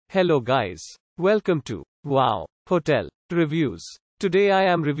Hello guys. Welcome to Wow Hotel Reviews. Today I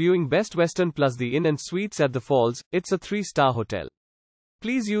am reviewing Best Western Plus the Inn and Suites at the Falls. It's a 3-star hotel.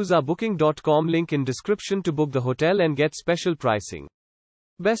 Please use our booking.com link in description to book the hotel and get special pricing.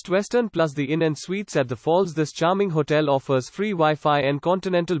 Best Western Plus the Inn and Suites at the Falls. This charming hotel offers free Wi-Fi and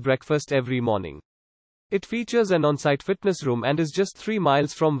continental breakfast every morning. It features an on-site fitness room and is just 3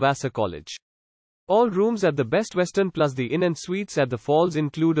 miles from Vassar College. All rooms at the Best Western Plus the Inn and Suites at the Falls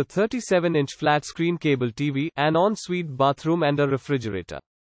include a 37-inch flat-screen cable TV, an en-suite bathroom and a refrigerator.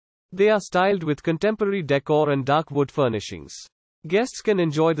 They are styled with contemporary decor and dark wood furnishings. Guests can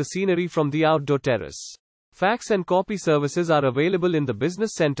enjoy the scenery from the outdoor terrace. Fax and copy services are available in the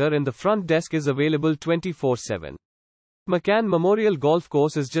business center and the front desk is available 24/7. McCann Memorial Golf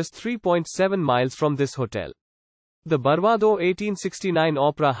Course is just 3.7 miles from this hotel. The Barvadon 1869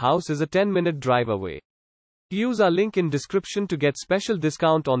 Opera House is a 10-minute drive away. Use our link in description to get special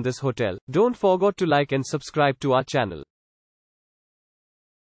discount on this hotel. Don't forget to like and subscribe to our channel.